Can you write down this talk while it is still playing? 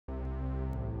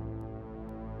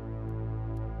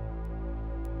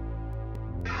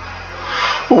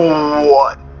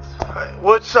What?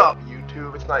 What's up,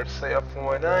 YouTube? It's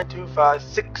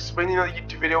KnifeSlayer49256 bringing you another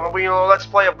YouTube video. I'm bringing you a Let's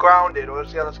Play of Grounded.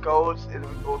 Let's see how this goes. If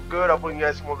it goes good, I'll bring you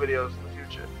guys some more videos in the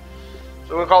future.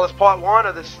 So we're gonna call this part 1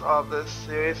 of this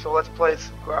series. So let's play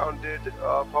Grounded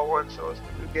part 1. So it's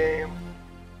a new game.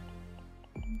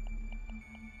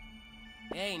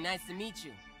 Hey, nice to meet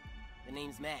you. The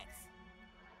name's Max.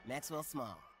 Maxwell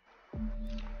Small.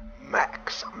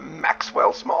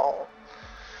 Maxwell Small.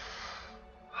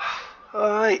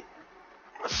 Alright,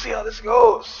 let's see how this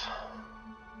goes.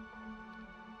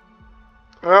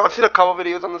 Well, I've seen a couple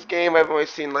videos on this game. I haven't really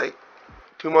seen like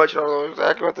too much. I don't know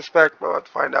exactly what to expect, but I'll have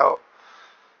to find out.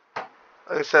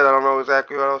 Like I said, I don't know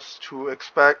exactly what else to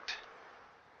expect.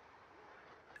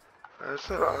 I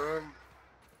said, What?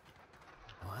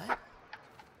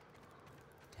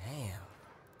 Damn.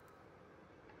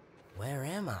 Where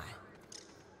am I?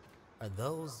 Are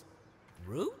those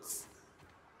roots?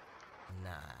 Nah,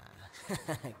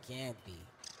 can't be.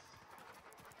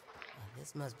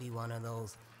 This must be one of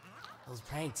those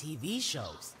prank TV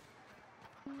shows.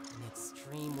 An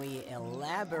extremely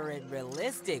elaborate,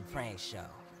 realistic prank show.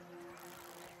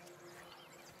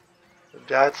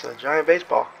 that's a giant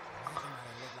baseball.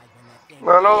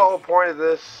 Well, I know the whole point of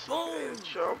this is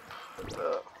jump.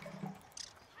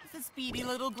 It's a speedy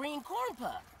little green corn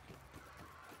pup.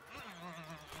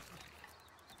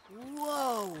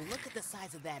 Whoa, look at the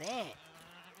size of that ant.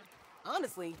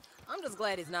 Honestly, I'm just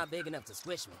glad it's not big enough to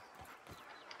squish me.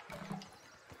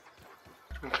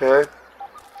 Okay.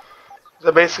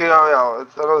 So basically,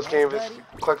 it's another game is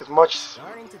collect as much.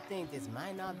 Starting to think this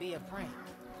might not be a prank.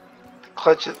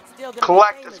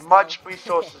 Collect as much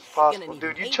resources as possible.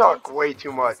 Dude, you talk way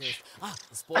too much.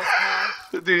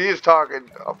 Dude, he is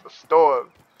talking up a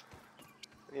storm.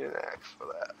 I need an axe for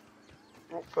that.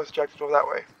 Oh, first Jack's over that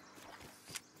way.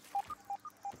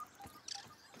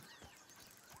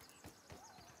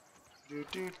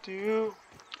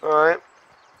 Alright.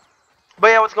 But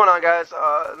yeah, what's going on, guys?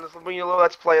 This will bring you a little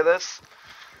let's play of this.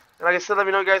 And like I said, let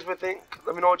me know what you guys would think.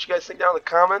 Let me know what you guys think down in the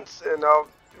comments. And if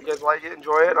you guys like it,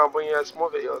 enjoy it, and I'll bring you guys some more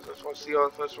videos. I just want to see how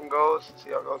the first one goes,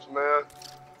 see how it goes from there.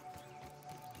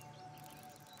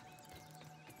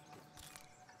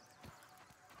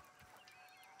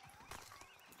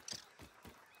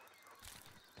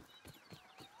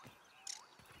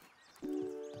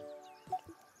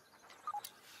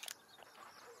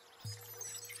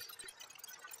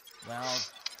 Well,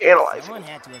 Analyzing. someone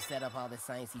had to have set up all the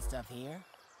sciencey stuff here.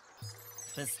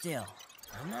 But still,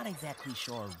 I'm not exactly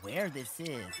sure where this is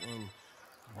and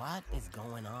what is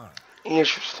going on.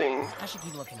 Interesting. I should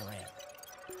keep looking around.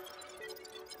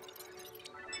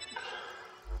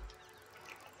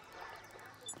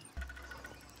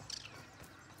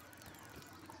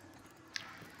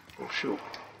 Oh shoot.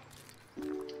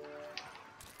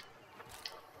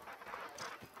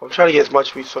 I'm trying to get as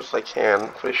much resources as I can.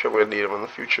 Pretty sure we're gonna need them in the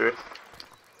future.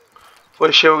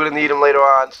 Pretty sure we're gonna need them later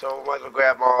on, so we might as well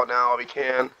grab them all now if we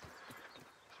can.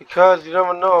 Because you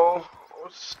never know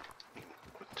what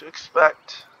to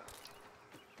expect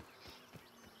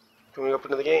coming up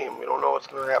into the game. We don't know what's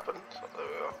gonna happen. So there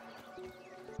we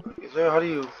go. Is there, how do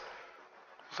you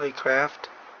say craft?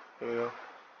 There we go.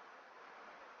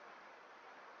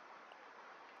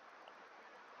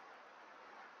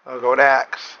 I'll go with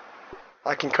axe.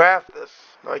 I can craft this.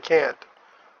 No, I can't.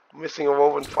 I'm missing a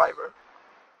woven fiber.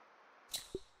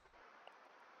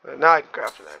 But now I can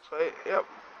craft an axe, right? Yep.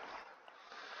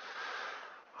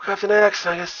 Craft an axe,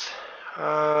 I guess.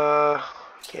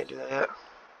 Can't do that yet.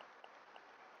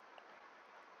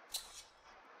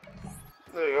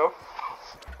 There you go.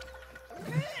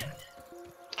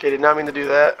 Okay, did not mean to do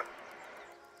that.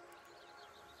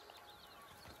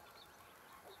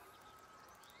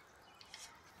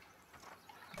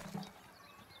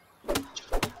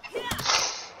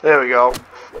 There we go.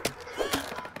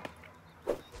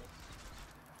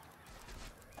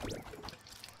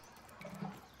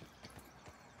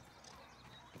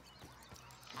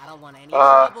 I don't want any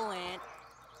trouble, Ant.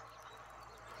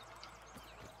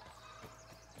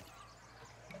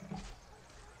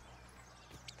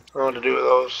 I don't know what to do with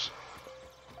those.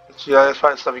 Yeah, let's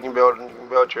find stuff you can build, and you can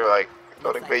build your like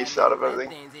building base out of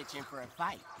everything. Itching for a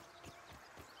fight.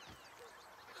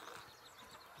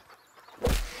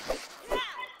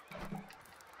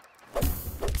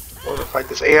 I'm gonna fight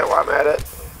this ant while I'm at it.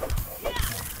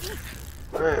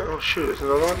 Alright, oh shoot, there's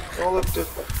another one. Oh look,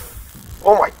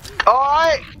 oh my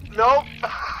god! Nope!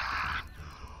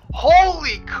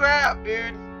 Holy crap,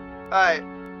 dude! Alright.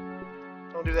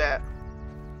 Don't do that.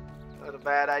 That's a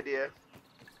bad idea.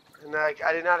 And I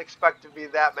did not expect to be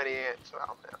that many ants.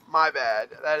 Oh, man. My bad.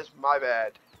 That is my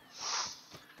bad.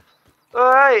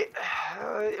 Alright.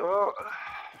 Well.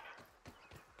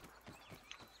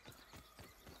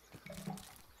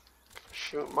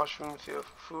 Shoot mushrooms here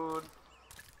for food.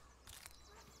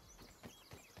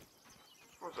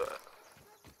 What's that?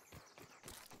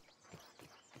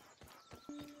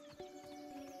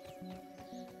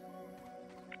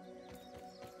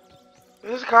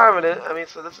 This is kind of an, I mean,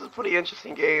 so this is a pretty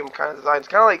interesting game, kind of design. It's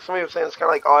kind of like, somebody was saying, it's kind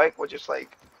of like Ark, which is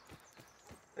like,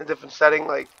 in a different setting,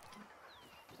 like,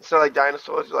 instead of like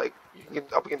dinosaurs, like, you can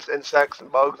get up against insects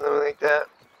and bugs and everything like that.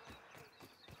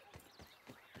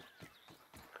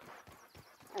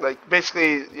 Like,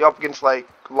 basically, you're up against, like,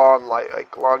 lawn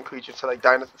creatures, so like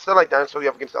dinosaurs, instead of like dinosaurs,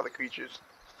 you're up against other creatures.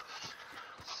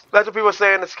 That's what people are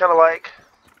saying, it's kind of like,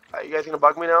 you guys gonna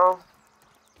bug me now?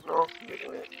 No?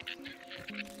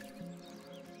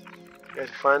 You guys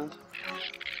a friend?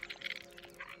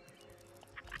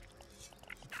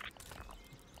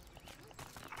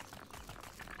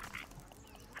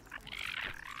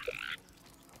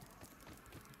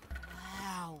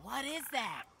 Wow, what is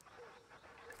that?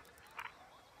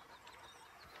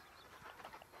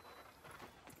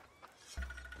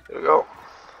 There we go.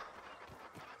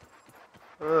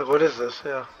 What is this?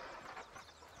 Yeah.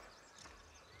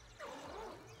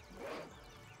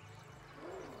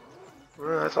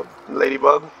 That's a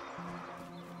ladybug.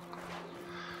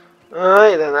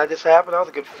 Alright, then that just happened. That was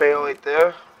a good fail right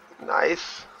there.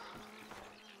 Nice.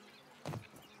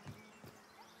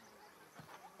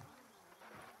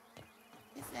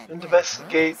 Is that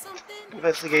Investigate.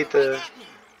 Investigate the.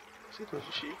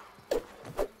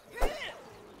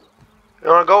 You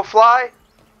wanna go fly?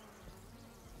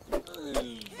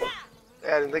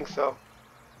 Yeah, I didn't think so.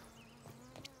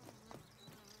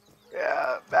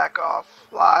 Yeah, back off.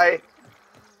 Fly.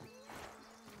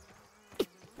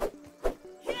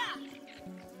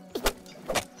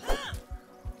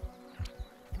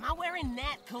 Am I wearing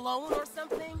Nat cologne or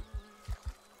something?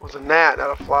 It was a gnat,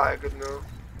 not a fly. Good to know.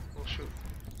 Oh, shoot.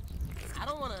 I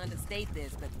don't want to understate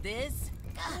this, but this is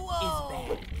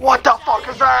bad. What the fuck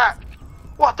is that?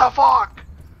 What the fuck?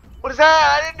 What is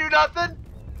that? I didn't do nothing.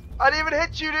 I didn't even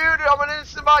hit you, dude. I'm an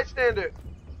innocent bystander.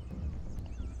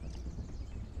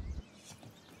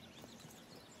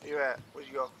 Where you at? Where'd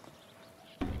you go?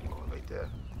 Oh, right there.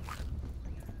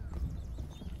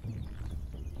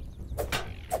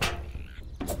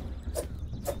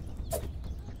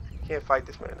 Can't fight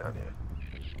this man down here.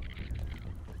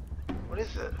 What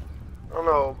is it? I don't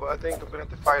know, but I think I'm gonna have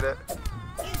to fight it.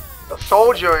 The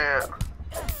soldier ant.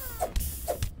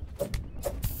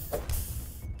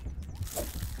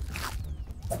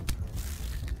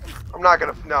 I'm not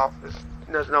gonna. No,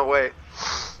 there's no way.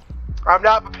 I'm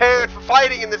not prepared for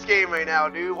fighting in this game right now,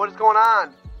 dude. What is going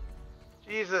on?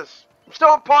 Jesus. I'm still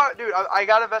on part, dude. I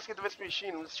gotta investigate the mystery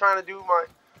machine. I'm just trying to do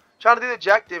the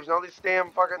objectives, and all these damn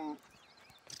fucking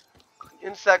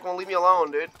insect won't leave me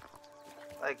alone, dude.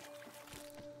 Like,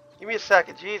 give me a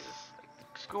second, Jesus.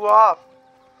 Screw off.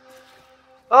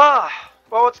 Well,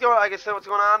 what's going on? Like I said, what's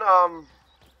going on?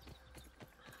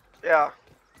 Yeah.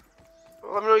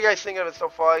 Well, let me know what you guys think of it so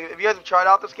far. If you guys have tried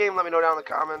out this game, let me know down in the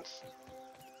comments.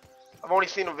 I've only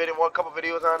seen a couple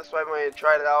videos on it, so I haven't really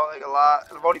tried it out like a lot.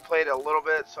 And I've only played it a little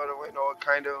bit, so I don't really know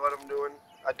what I'm doing.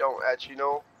 I don't actually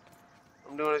know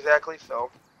what I'm doing exactly, so.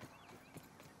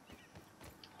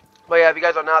 But yeah, if you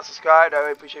guys are not subscribed, I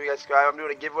really appreciate you guys subscribe. I'm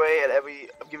doing a giveaway at every.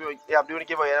 I'm doing a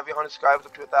giveaway at every 100 subscribers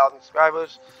up to 1,000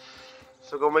 subscribers.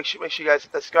 So go make sure you guys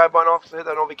hit that subscribe button off, so hit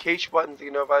that notification button so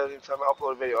you can know if I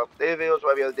upload a video, daily videos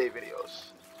or every other day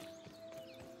videos.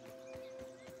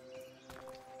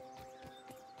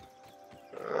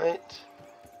 Alright.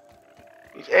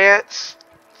 These ants.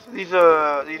 These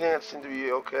ants seem to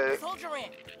be okay. Soldier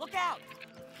ant, look out!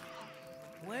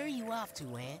 Where are you off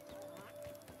to, Ant?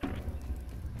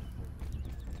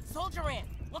 Soldier ant,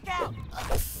 look out!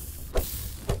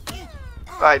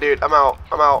 Alright, dude, I'm out.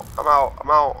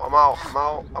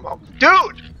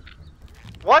 Dude!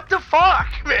 What the fuck,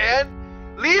 man?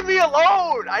 Leave me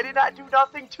alone! I did not do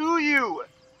nothing to you!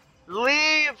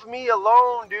 Leave me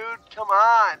alone, dude. Come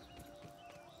on.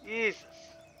 Jesus.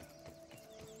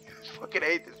 I fucking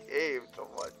hate this game so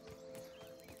much.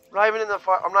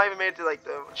 I'm not even made it to like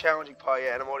the challenging part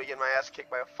yet, and I'm already getting my ass kicked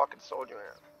by a fucking soldier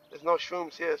ant. There's no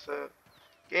shrooms here, sir.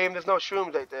 Game, there's no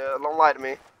shrooms right there. Don't lie to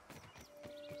me.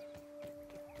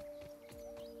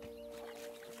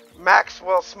 Max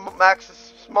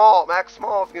is small. Max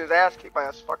Small is getting his ass kicked by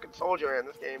a fucking soldier ant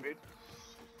in this game, dude.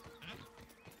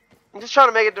 I'm just trying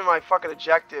to make it to my fucking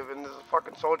objective, and there's a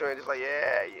fucking soldier ant just like,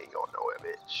 yeah, you ain't going nowhere,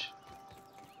 bitch.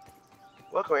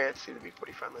 Welcome ants seem to be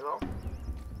pretty friendly though.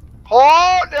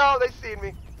 Oh no, they seen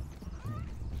me.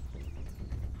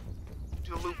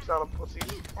 do loops on them pussies.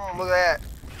 Look at that.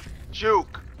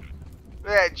 Juke.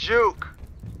 Look at that juke.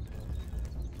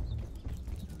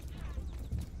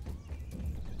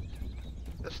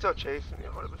 They're still chasing me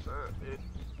 100%, dude.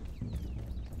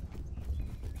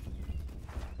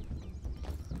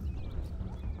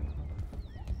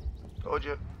 Told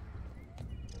you.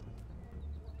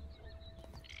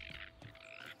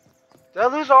 Did I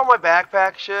lose all my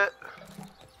backpack shit?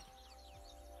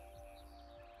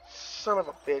 Son of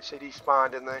a bitch, they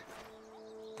despawned, didn't they?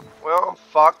 Well, I'm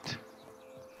fucked.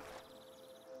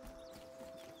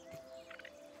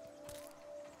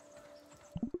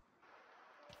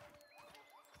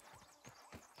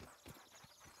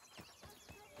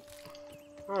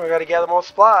 Oh, I gotta gather more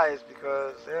supplies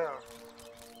because, yeah.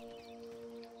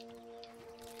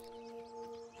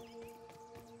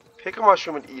 Pick a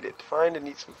mushroom and eat it. Find and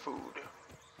eat some food.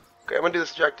 Okay, I'm gonna do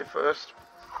this objective first.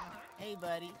 Hey,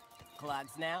 buddy.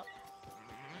 Clogs now?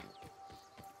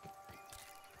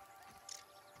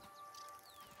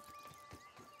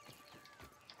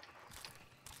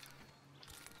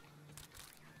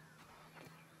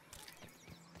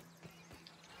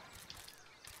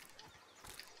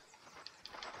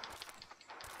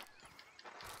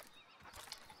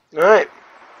 Alright.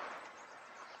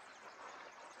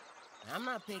 I'm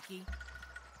not picky.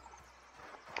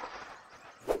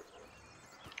 Well,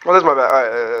 there's my back.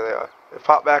 Alright, there they are. They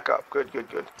pop back up. Good, good,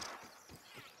 good.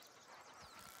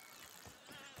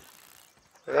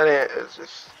 That ant is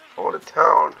just going to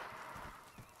town.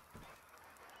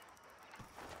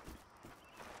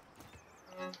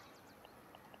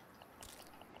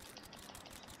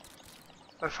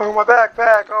 I found my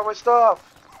backpack, all my stuff.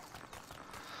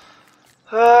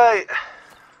 Hey.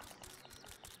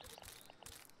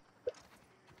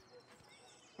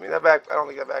 I mean, I don't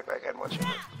think that backpack had much in it,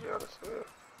 to be honest with you.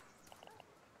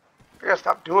 I gotta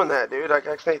stop doing that, dude. I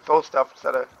can accidentally throw stuff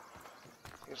instead of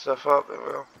picking stuff up. There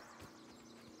we go.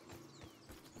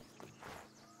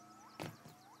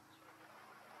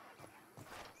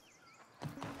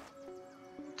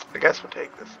 I guess we'll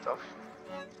take this stuff.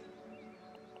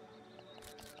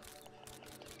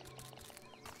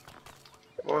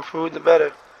 More food, the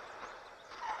better.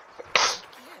 Can't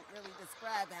really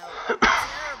describe how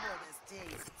terrible this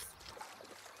tastes.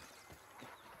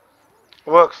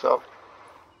 Works though.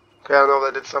 Okay, I don't know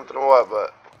if I did something or what,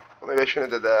 but maybe I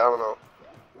shouldn't have did that. I don't know.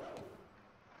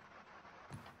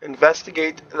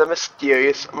 Investigate the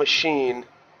mysterious machine.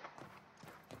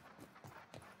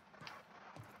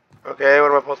 Okay, what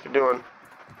am I supposed to be doing?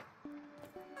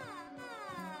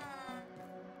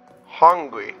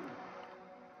 Hungry.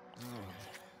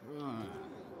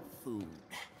 Food.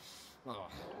 Oh.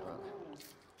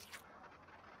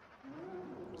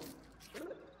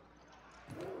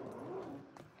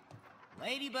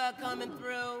 Ladybug coming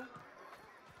through.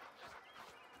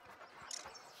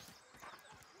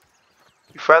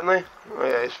 You friendly? Oh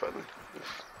yeah, he's friendly.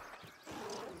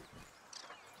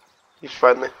 He's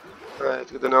friendly. Alright,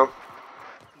 it's good to know.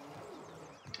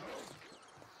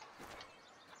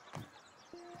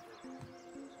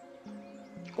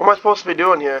 What am I supposed to be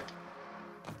doing here?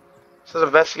 It says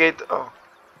investigate. Oh.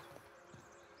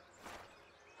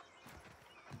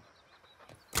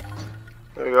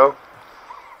 There we go.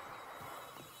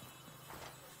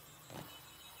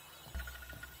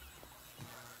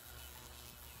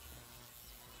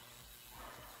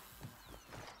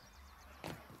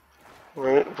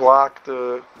 Right, block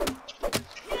the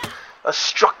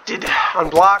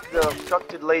unblock the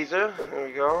obstructed laser. There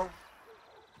we go.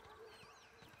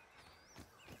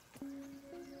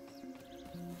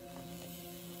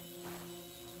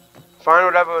 Find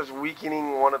whatever is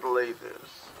weakening one of the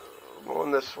lasers.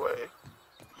 Going this way.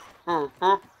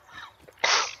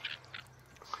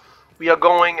 We are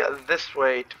going this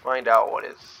way to find out what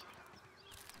is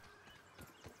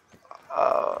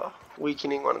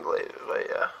weakening one of the lasers. Right,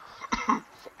 yeah.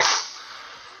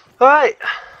 Alright,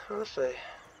 let's see.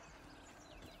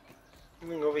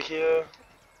 Something over here.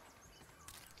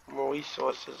 More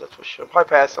resources, that's for sure. Probably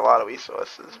passing a lot of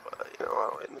resources, but you know, I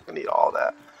don't think I need all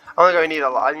that. I don't think I need a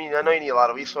lot. I mean, I know you need a lot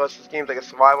of resources. Games like a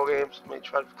survival game, so maybe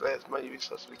try to collect as many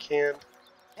resources as we can.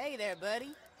 Hey there,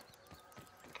 buddy.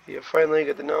 Okay, you're friendly,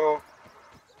 good to know.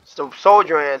 It's the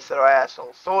soldier ants that are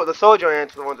assholes. So the soldier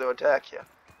ants are the ones that will attack you.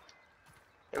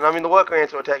 And I mean, the worker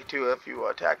ants will attack you too if you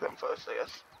attack them first, I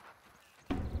guess.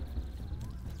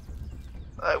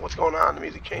 Alright, what's going on? The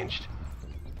music changed.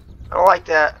 I don't like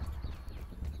that.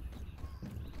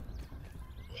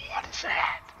 What is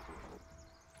that?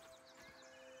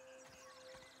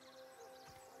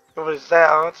 What is that?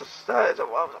 Oh, it's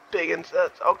a big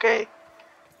insect. Okay.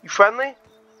 You friendly?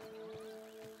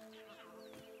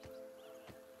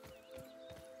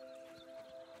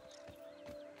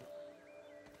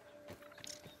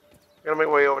 Gotta make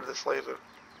my way over to this laser.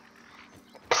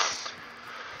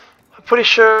 I'm pretty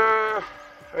sure I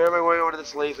gotta make my way over to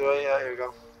this laser. Right? Yeah, here we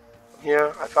go.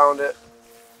 Here, I found it.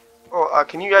 Oh,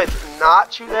 can you guys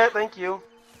not shoot that? Thank you.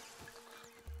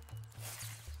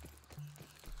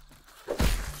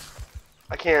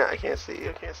 I can't see.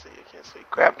 I can't see.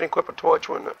 Crap, didn't equip a torch,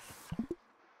 wouldn't it?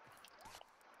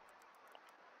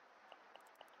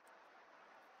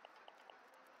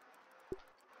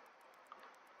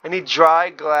 I need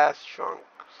dry glass chunks.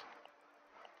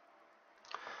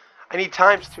 I need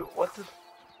 ×2. What the?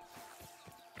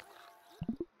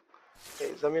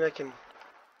 Okay, does that mean I can?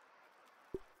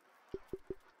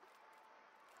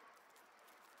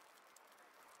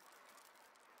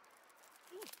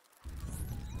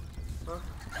 Huh?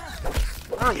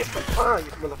 Oh, you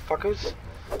motherfuckers.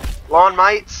 Lawn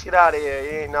mites, get out of here. You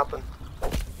ain't nothing.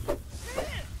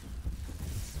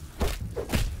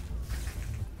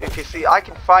 Okay, see, I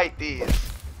can fight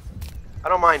these. I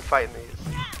don't mind fighting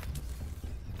these.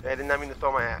 Okay, I did not mean to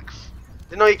throw my axe. I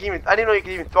didn't know you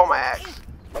could even throw my axe.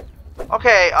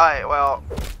 Okay, alright, well.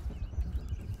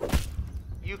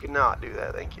 You cannot do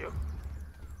that, thank you.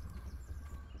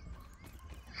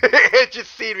 It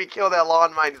just seen me kill that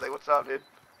lawn mine. He's like, what's up, dude?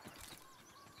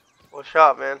 What's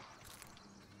up, man?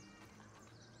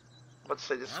 Let's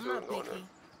say just going in.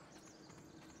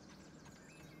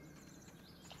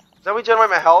 Does that regenerate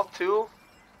my health too?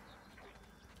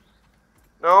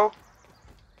 No?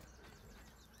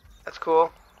 That's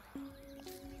cool.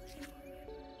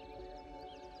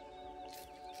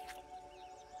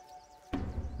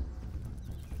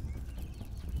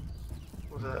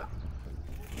 What's that?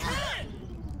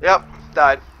 Yep,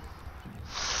 died.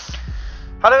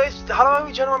 How do I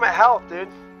regenerate my health, dude?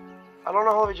 I don't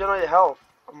know how to regenerate health.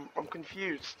 I'm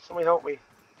confused. Somebody help me.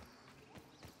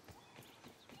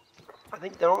 I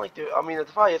think they don't like to. I mean, it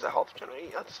probably is a health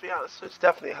regeneration. Let's be honest. It's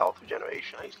definitely a health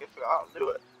regeneration. I just gotta figure out how to do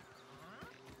it.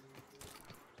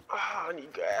 Oh, I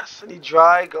need glass. I need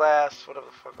dry glass. Whatever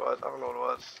the fuck it was. I don't know what it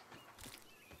was.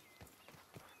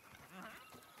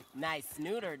 Nice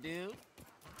snooter, dude.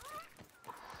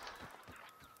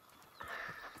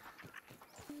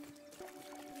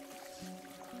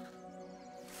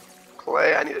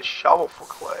 Clay. I need a shovel for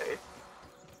clay.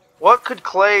 What could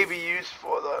clay be used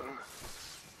for then?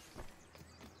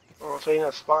 Oh, so you're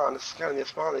not spawn. This is kind of near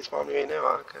spawn. They spawn me right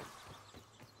now. Okay.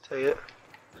 Tell you it.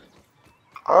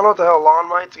 I don't know what the hell lawn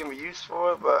mites are gonna be used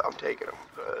for, but I'm taking them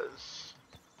because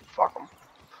fuck them.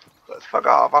 Let's fuck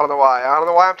off. I don't know why. I don't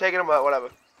know why I'm taking them, but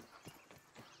whatever.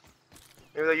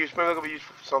 Maybe they're gonna be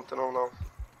useful for something. I don't know.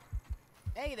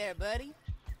 Hey there, buddy.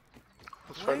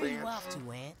 Let's Where find are the you ants. off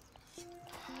to, Ant?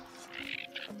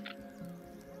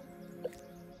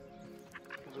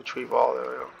 There's a tree ball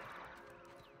there. Yeah.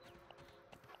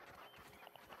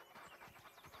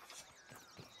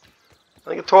 I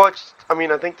think a torch. I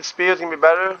mean, I think the spear's gonna be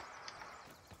better.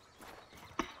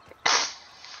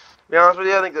 To be honest with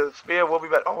you, I think the spear will be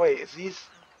better. Oh wait, is these?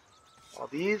 Are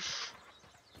these?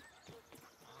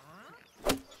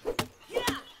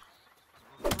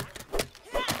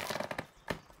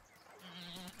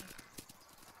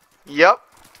 Yep.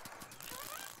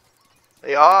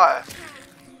 They are.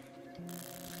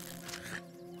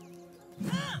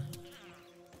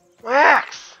 My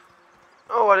axe!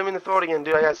 Oh, I didn't mean to throw it again,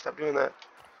 dude. I gotta stop doing that.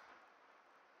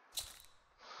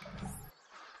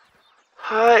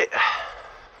 Alright.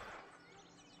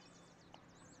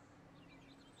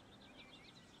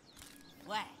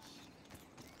 Flash.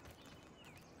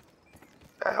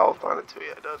 Got health on it too,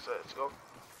 yeah, it does that. Let's go.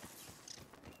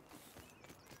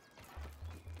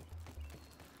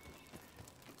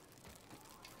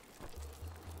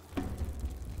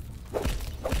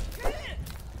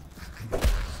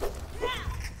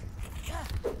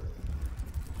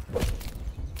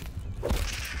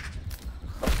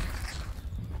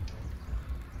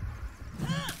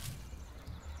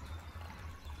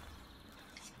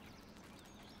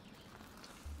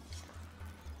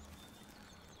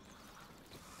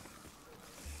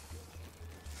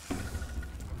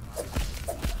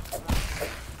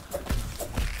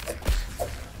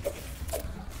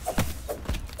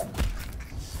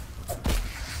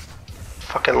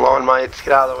 Fucking lawn mites,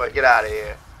 get out of the way, get out of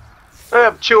here.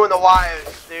 I'm chewing the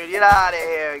wires, dude, get out of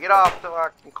here, get off the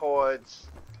fucking cords.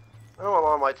 I don't know what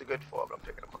lawn mites are good for, but I'm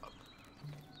picking them up.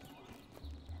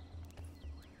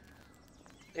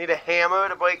 Need a hammer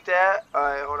to break that?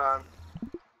 Alright, hold on.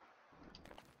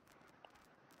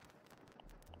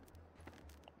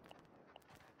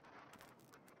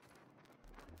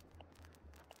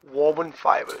 Woven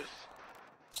fibers.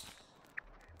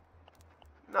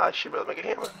 Nah, I should be able to make a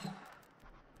hammer.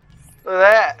 Look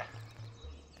at that.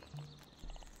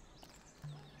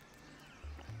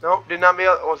 Nope, did not be.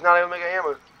 Was not able to make a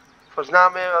hammer. Was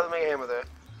not able to make a hammer there.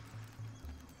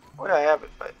 Oh yeah, I have it.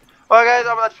 But well, guys,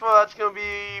 that's gonna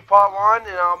be part 1,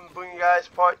 and I'm bringing you guys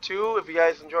part 2 if you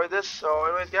guys enjoyed this. So,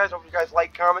 anyways, guys, hope you guys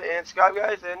like, comment, and subscribe,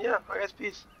 guys. And yeah, alright, guys,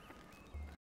 peace.